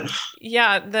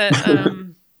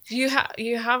 You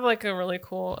have like a really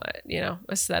cool,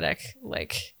 aesthetic,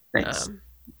 like,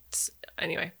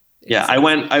 anyway. Yeah.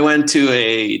 I went to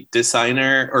a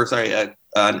designer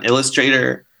an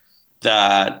illustrator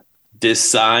that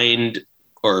designed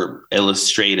or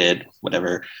illustrated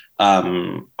whatever,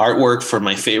 artwork for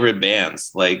my favorite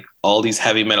bands, like all these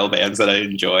heavy metal bands that I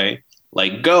enjoy,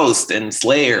 like Ghost and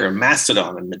Slayer and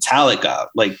Mastodon and Metallica,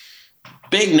 like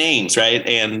big names, right?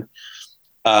 And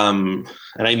I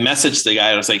messaged the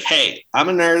guy. I was like, "Hey, I'm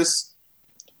a nurse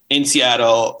in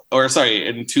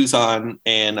in Tucson,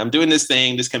 and I'm doing this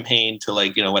campaign to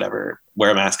like, whatever,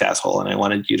 wear a mask, asshole, and I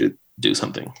wanted you to do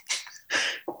something."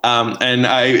 And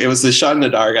it was the shot in the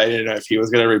dark. I didn't know if he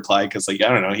was going to reply because, like, I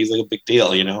don't know, he's like a big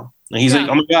deal, And he's like,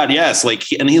 "Oh my God, yes!" Like,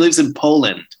 and he lives in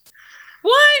Poland.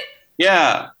 What?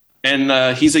 Yeah.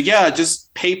 And he's like, "Yeah,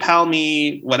 just PayPal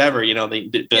me whatever,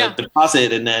 the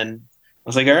deposit." And then I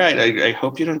was like, "All right, I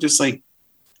hope you don't just like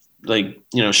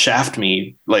shaft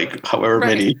me like however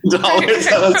many dollars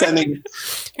that I'm sending."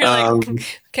 You're like,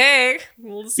 okay,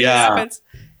 we'll see what happens.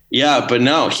 Yeah, but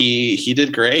no, he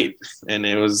did great. And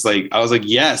it was like, I was like,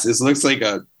 yes, this looks like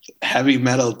a heavy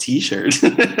metal t-shirt,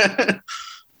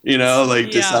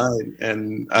 design.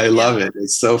 And I love it.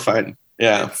 It's so fun.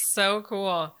 Yeah. It's so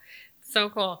cool. So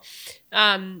cool.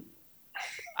 I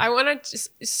want to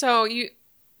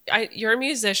you're a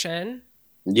musician.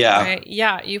 Yeah. Right?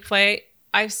 Yeah. You play,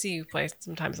 I see you play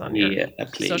sometimes on your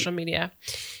social media.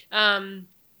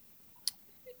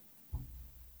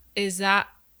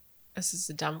 This is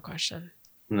a dumb question.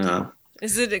 No.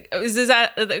 Is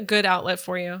that a good outlet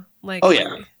for you? Like, oh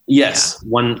yeah. Yes.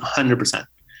 100%.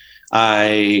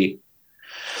 I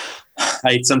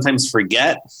sometimes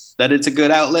forget that it's a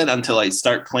good outlet until I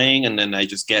start playing, and then I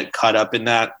just get caught up in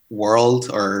that world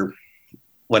or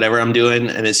whatever I'm doing,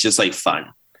 and it's just like fun.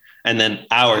 And then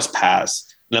hours pass,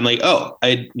 and I'm like, oh,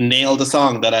 I nailed a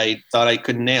song that I thought I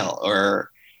couldn't nail, or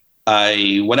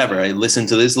I listened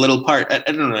to this little part. I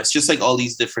don't know. It's just like all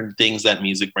these different things that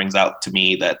music brings out to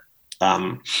me that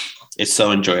it's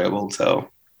so enjoyable. So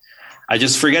I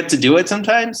just forget to do it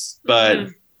sometimes, but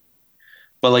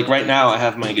like right now I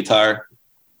have my guitar.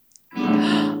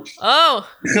 Oh,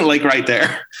 like right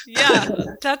there. Yeah,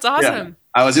 that's awesome. Yeah.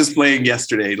 I was just playing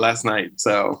last night.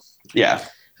 So yeah.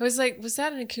 I was like, was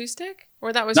that an acoustic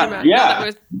or that was your mouth?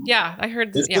 Yeah. No, I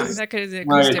heard this. Yeah, that could be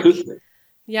acoustic.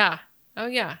 Yeah. Oh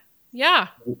yeah. Yeah.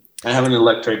 I have an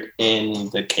electric in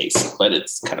the case, but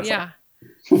it's kind of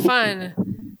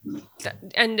fun.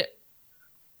 And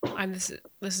this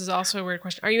is also a weird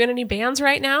question. Are you in any bands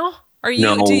right now?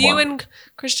 No. Do you and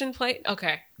Christian play?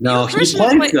 Okay. No, he plays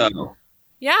though.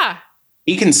 Yeah.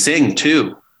 He can sing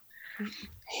too.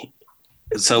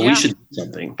 So we should do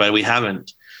something, but we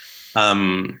haven't.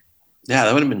 That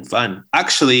would have been fun.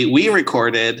 Actually, we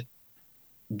recorded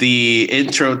the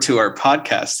intro to our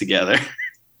podcast together.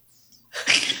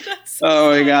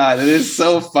 Oh my God. It is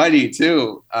so funny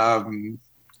too.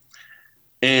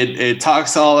 It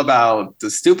talks all about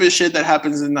the stupid shit that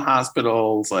happens in the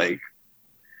hospitals. Like,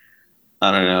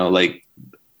 I don't know, like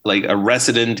a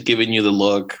resident giving you the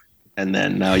look, and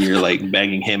then now you're like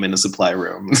banging him in a supply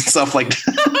room, stuff like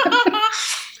that.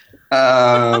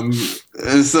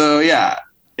 So yeah,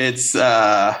 it's,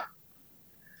 I'm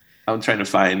trying to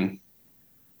find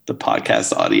the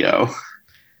podcast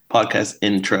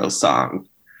intro song.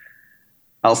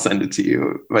 I'll send it to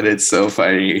you, but it's so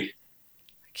funny. I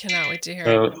cannot wait to hear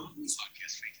it.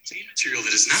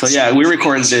 So yeah, we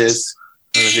recorded this.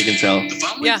 I don't know if you can tell. The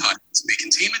following podcast may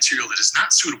contain material that is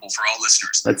not suitable for all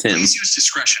listeners. That's him. Please use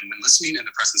discretion when listening in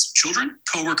the presence of children,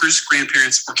 coworkers,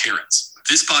 grandparents, or Karens.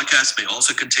 This podcast may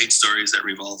also contain stories that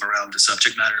revolve around the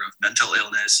subject matter of mental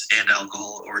illness and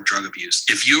alcohol or drug abuse.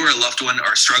 If you or a loved one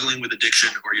are struggling with addiction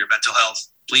or your mental health,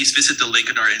 please visit the link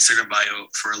in our Instagram bio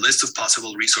for a list of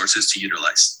possible resources to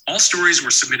utilize. All stories were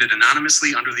submitted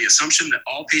anonymously under the assumption that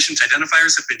all patient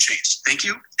identifiers have been changed. Thank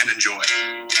you and enjoy.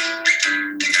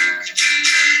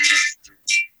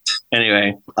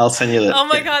 Anyway, I'll send you the. Oh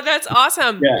my God, that's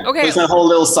awesome. Yeah. Okay. There's a whole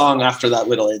little song after that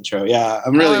little intro. Yeah,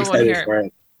 I'm really excited for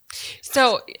it.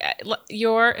 So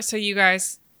you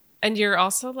guys, and you're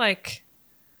also like,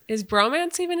 is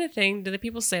bromance even a thing? Do the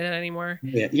people say that anymore?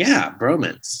 Yeah,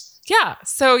 bromance. Yeah.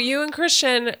 So you and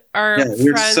Christian are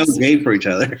we're friends. so gay for each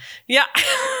other. Yeah.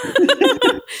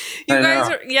 You guys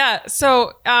are, yeah.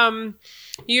 So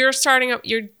you're starting up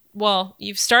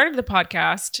you've started the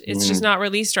podcast. It's just not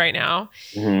released right now.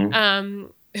 Mm-hmm.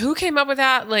 Who came up with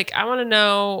that? Like, I want to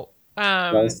know.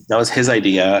 That was his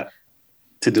idea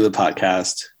to do the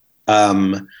podcast.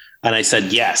 And I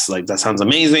said, yes, like that sounds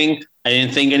amazing. I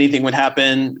didn't think anything would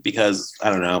happen because I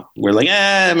don't know. We're like,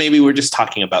 maybe we're just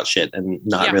talking about shit and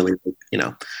not really,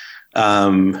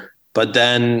 but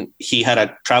then he had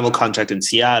a travel contract in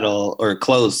Seattle or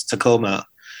close Tacoma.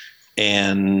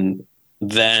 And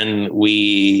then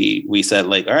we said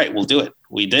like, all right, we'll do it.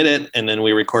 We did it. And then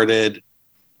we recorded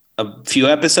a few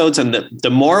episodes. And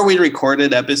the more we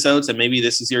recorded episodes, and maybe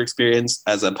this is your experience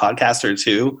as a podcaster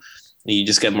too, you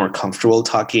just get more comfortable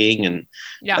talking. And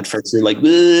at first you're like,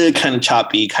 kind of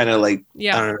choppy, kind of like,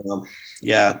 I don't know.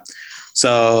 Yeah.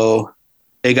 So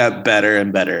it got better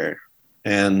and better.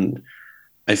 And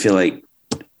I feel like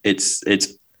it's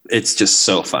just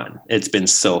so fun. It's been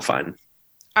so fun.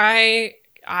 I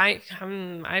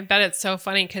bet it's so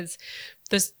funny because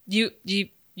this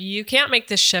you can't make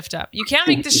this shift up. You can't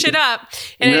make this shit up,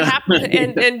 and it happened.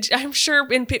 And I'm sure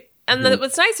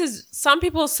what's nice is some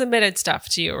people submitted stuff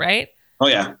to you, right? Oh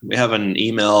yeah, we have an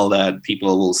email that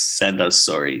people will send us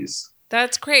stories.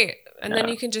 That's great, and then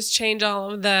you can just change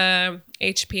all of the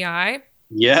HPI.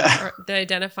 Yeah, or the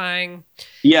identifying.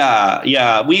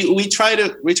 Yeah. We try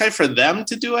for them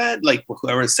to do it. Like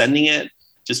whoever's sending it,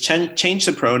 just change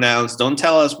the pronouns. Don't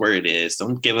tell us where it is.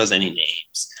 Don't give us any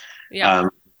names. Yeah.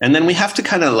 And then we have to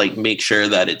kind of like make sure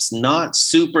that it's not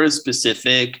super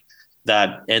specific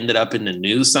that ended up in the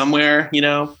news somewhere,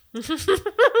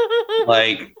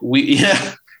 like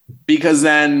because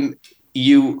then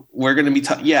we're going to be,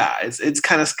 it's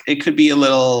kind of, it could be a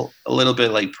little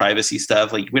bit like privacy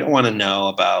stuff. Like we don't want to know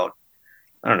about,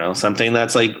 I don't know, something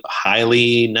that's like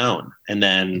highly known. And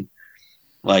then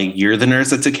like, you're the nurse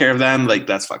that took care of them. Like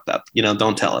that's fucked up.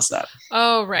 Don't tell us that.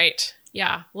 Oh, right.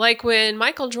 Yeah. Like when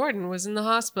Michael Jordan was in the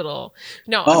hospital.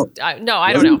 No, I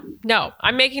don't know. No,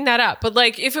 I'm making that up. But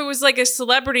like if it was like a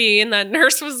celebrity and that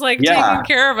nurse was like taking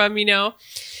care of him,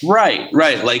 Right.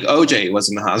 Like OJ was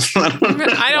in the hospital.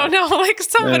 I don't know. Like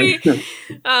somebody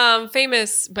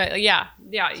famous. But yeah.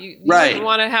 You don't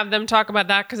want to have them talk about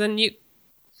that because then you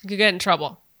could get in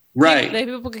trouble. Right.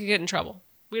 People could get in trouble.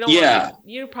 We don't want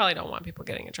you probably don't want people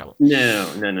getting in trouble.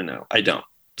 No. I don't.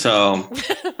 So,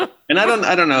 and I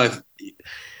don't know if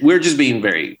we're just being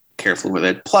very careful with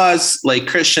it. Plus, like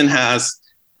Christian has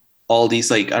all these,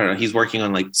 like, I don't know, he's working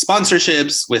on like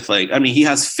sponsorships with he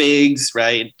has Figs,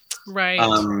 right? Right.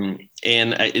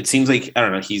 And it seems like, I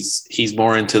don't know, he's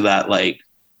more into that like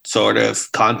sort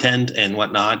of content and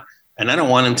whatnot. And I don't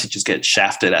want him to just get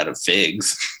shafted out of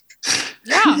Figs.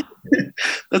 Yeah.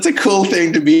 That's a cool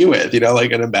thing to be with,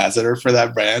 like an ambassador for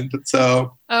that brand.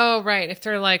 So, oh, right. If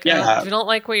they're like, if you don't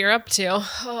like what you're up to.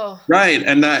 Oh. Right.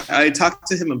 And I talked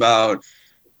to him about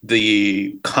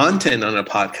the content on a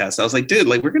podcast. I was like, dude,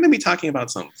 like we're going to be talking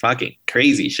about some fucking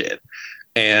crazy shit.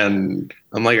 And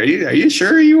I'm like, are you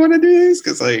sure you want to do this?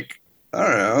 Cause like, I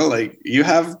don't know, like you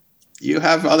have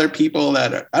other people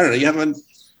that are, I don't know, you have a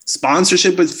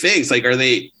sponsorship with Figs. Like, are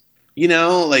they,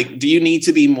 like, do you need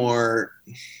to be more,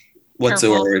 what's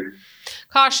careful. the word?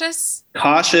 Cautious.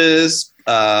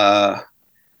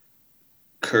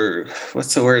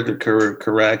 what's the word?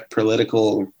 Correct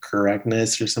political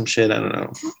correctness or some shit. I don't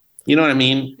know. You know what I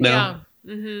mean? No. Yeah.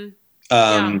 Mm-hmm.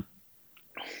 I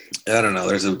don't know.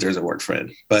 There's a word for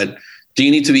it, but do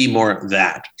you need to be more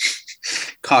that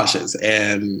cautious?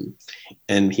 And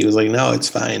he was like, no, it's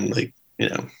fine. Like, you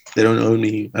know, they don't own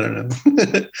me. I don't know.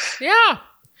 Yeah.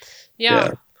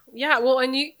 Well,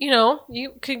 and you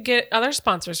could get other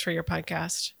sponsors for your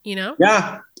podcast, you know?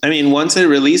 Yeah. I mean, once it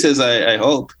releases, I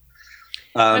hope.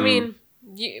 Between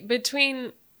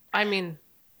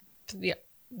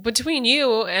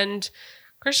you and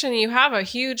Christian, you have a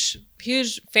huge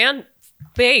fan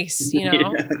base, you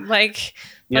know, like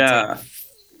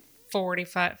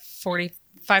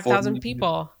 45,000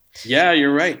 people. Yeah,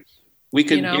 you're right. We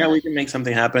could, we can make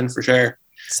something happen for sure.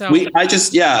 So I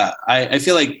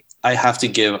feel like I have to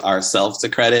give ourselves the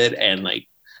credit, and like,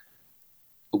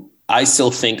 I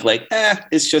still think like,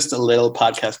 it's just a little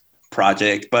podcast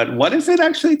project, but what if it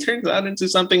actually turns out into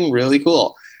something really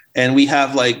cool? And we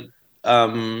have like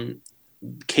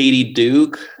Katie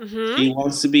Duke. Mm-hmm.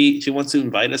 She wants to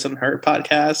invite us on her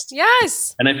podcast.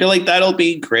 Yes. And I feel like that'll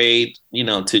be great, you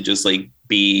know, to just like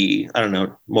be, I don't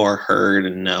know, more heard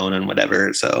and known and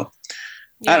whatever. So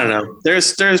I don't know.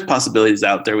 There's possibilities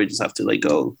out there. We just have to like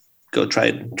go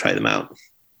try them out.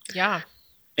 Yeah.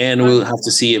 And we'll have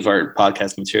to see if our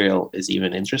podcast material is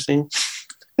even interesting.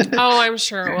 Oh, I'm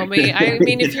sure it will be. I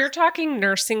mean, if you're talking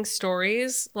nursing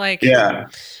stories, like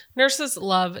nurses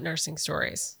love nursing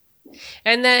stories.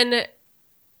 And then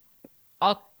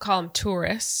I'll call them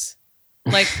tourists,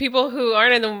 like people who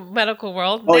aren't in the medical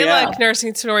world. They like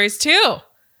nursing stories too.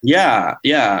 Yeah,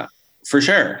 for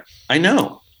sure. I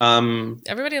know.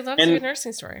 Everybody loves a good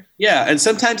nursing story. Yeah, and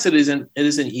sometimes it isn't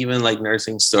even like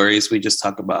nursing stories. We just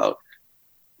talk about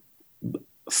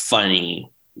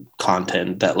funny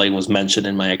content that like was mentioned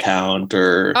in my account,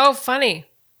 or funny.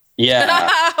 Yeah.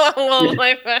 Well,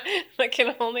 I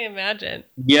can only imagine.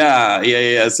 Yeah.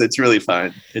 So it's really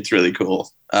fun. It's really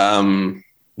cool. Then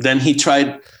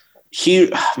oh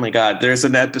my God, there's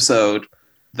an episode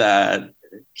that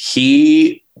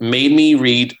he made me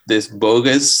read this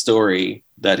bogus story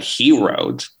that he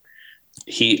wrote.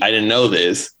 I didn't know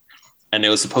this. And it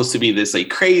was supposed to be this like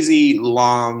crazy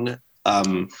long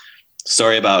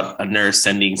story about a nurse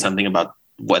sending something about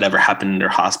whatever happened in their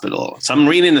hospital. So I'm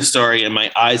reading the story and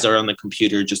my eyes are on the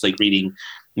computer, just like reading.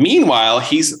 Meanwhile,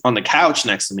 he's on the couch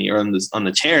next to me, or on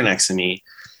the chair next to me,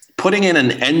 putting in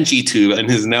an NG tube in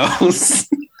his nose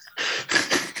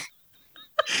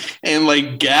and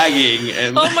like gagging.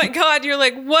 And oh my God, you're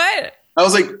like, what? I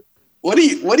was like, what are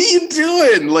you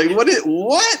doing? Like,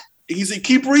 what? He's like,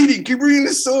 keep reading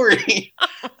the story.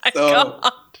 Oh my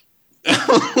God.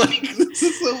 Like, this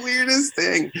is the weirdest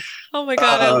thing. Oh my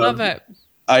God, I love it.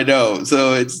 I know.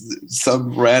 So it's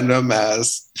some random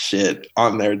ass shit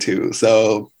on there too.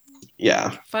 So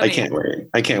yeah, funny.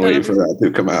 I can't wait for that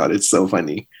to come out. It's so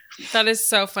funny. That is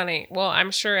so funny. Well,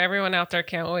 I'm sure everyone out there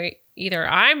can't wait either.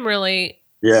 I'm really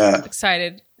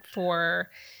excited for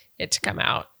it to come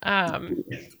out. Let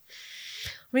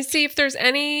me see if there's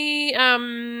any,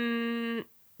 I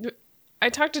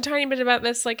talked a tiny bit about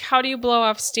this. Like, how do you blow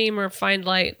off steam or find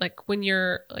light? Like when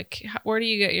you're like, where do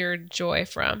you get your joy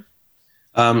from?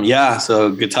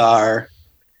 So guitar,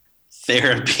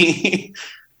 therapy,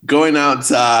 going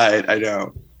outside. I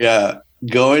know. Yeah.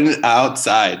 Going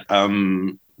outside.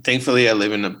 Thankfully I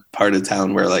live in a part of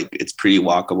town where like it's pretty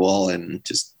walkable and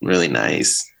just really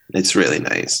nice. It's really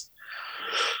nice.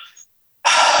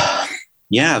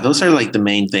 Yeah, those are like the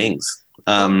main things.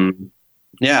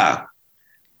 Yeah.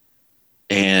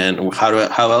 And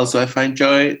how else do I find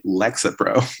joy?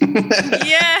 Lexapro.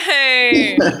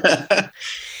 Yay!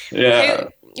 Yeah.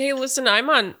 Hey, listen, I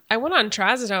went on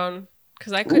Trazodone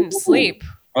because I couldn't sleep.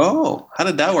 Oh, how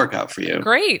did that work out for you?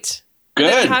 Great.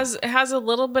 Good. It has a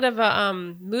little bit of a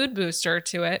mood booster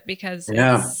to it because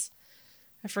it's,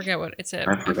 I forget what it's in.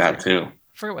 I forgot too. I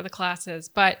forget what the class is,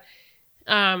 but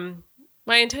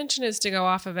my intention is to go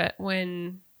off of it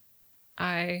when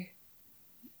I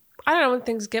don't know, when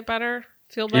things get better,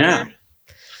 feel better. Yeah.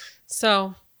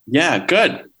 So. Yeah,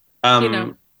 good. Have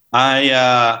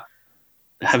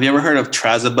you ever heard of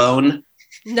Trazodone?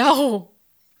 No.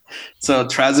 So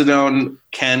Trazodone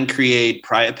can create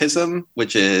priapism,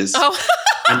 which is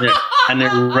an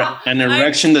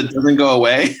erection that doesn't go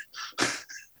away.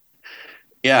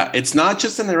 Yeah, it's not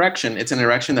just an erection. It's an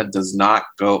erection that does not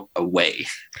go away.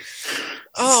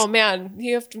 Oh, man.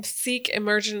 You have to seek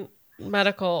emergent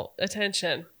medical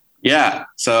attention. Yeah.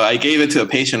 So I gave it to a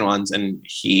patient once, and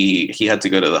he had to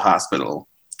go to the hospital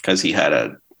because he had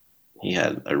a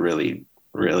really,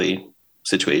 really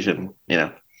situation, you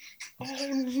know. Oh,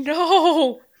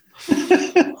 no.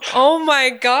 Oh my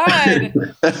God.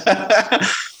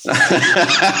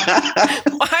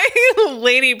 My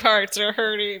lady parts are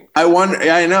hurting. I wonder.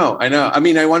 I know. I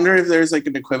mean, I wonder if there's like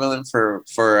an equivalent for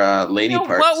lady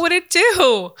parts. What would it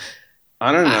do?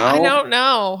 I don't know. I don't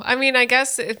know. I mean, I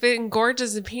guess if it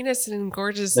engorges a penis, it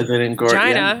engorges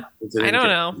vagina. Yeah. I don't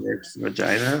know.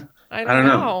 Vagina? I don't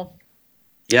know.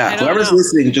 Yeah. Whoever's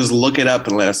listening, just look it up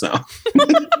and let us know.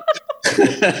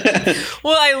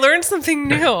 Well, I learned something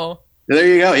new. There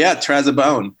you go. Yeah.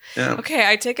 Trazodone. Yeah. Okay.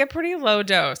 I take a pretty low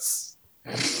dose.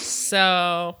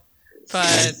 So,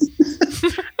 but.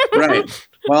 Right.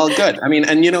 Well, good. I mean,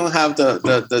 and you don't have the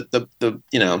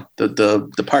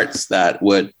parts that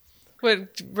would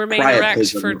remain erect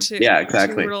for too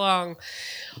long.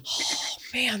 Oh,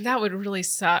 man, that would really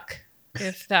suck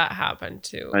if that happened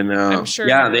too. I know. I'm sure.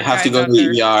 Yeah, they have to go to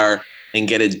the ER and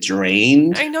get it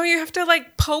drained. I know, you have to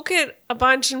like poke it a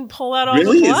bunch and pull out all the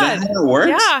blood. Really? Is that how it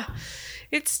works? Yeah.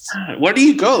 It's. Where do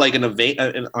you go? Like in a vein,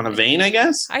 on a vein, I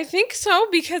guess. I think so,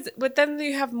 but then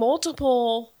you have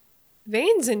multiple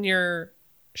veins in your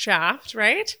shaft,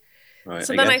 right?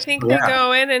 So then I think they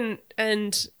go in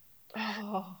and.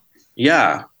 Oh.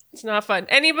 Yeah. It's not fun.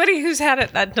 Anybody who's had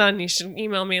that done, you should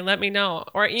email me and let me know.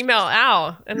 Or email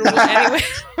Al. And anyway.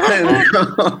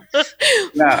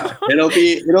 Yeah. It'll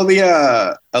be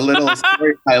a little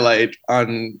story highlight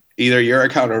on either your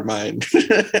account or mine.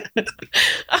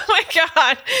 Oh my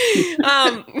God.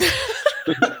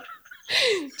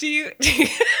 Do you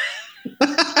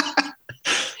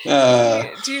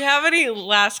have any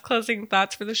last closing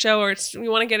thoughts for the show, or do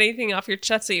you want to get anything off your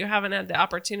chest that you haven't had the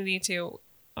opportunity to?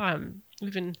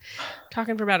 We've been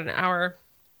talking for about an hour.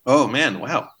 Oh man,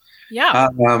 wow. Yeah.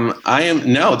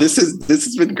 This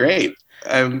has been great.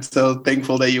 I'm so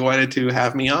thankful that you wanted to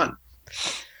have me on.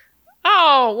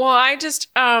 Oh, well, I just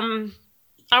I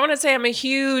want to say I'm a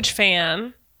huge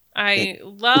fan. I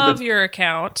love your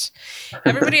account.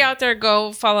 Everybody out there,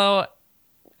 go follow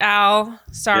Al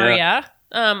Saria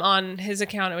on his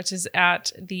account, which is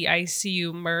at the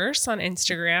ICU Merce on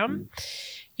Instagram.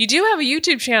 You do have a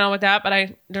YouTube channel with that,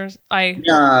 but there's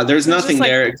nothing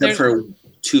there except for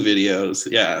 2 videos.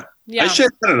 Yeah. I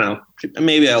don't know.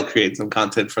 Maybe I'll create some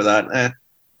content for that.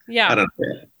 Yeah. I don't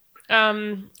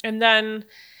know. And then,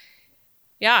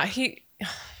 he's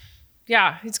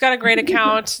got a great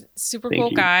account. Super cool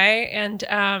guy. And,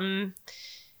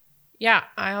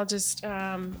 I'll just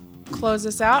close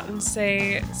this out and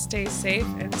say stay safe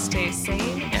and stay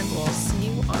sane, and we'll see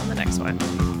you on the next one.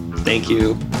 Thank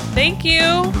you.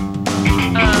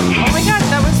 Oh my God,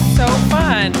 that was so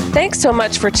fun. Thanks so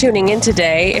much for tuning in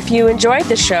today. If you enjoyed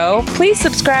the show, please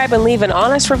subscribe and leave an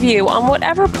honest review on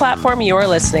whatever platform you are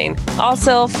listening.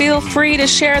 Also, feel free to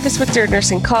share this with your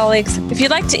nursing colleagues. If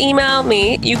you'd like to email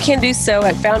me, you can do so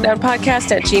at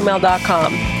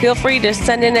founddownpodcast@gmail.com. Feel free to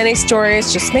send in any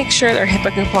stories. Just make sure they're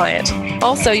HIPAA compliant.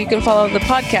 Also, you can follow the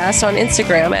podcast on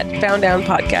Instagram at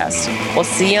founddownpodcast. We'll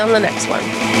see you on the next one.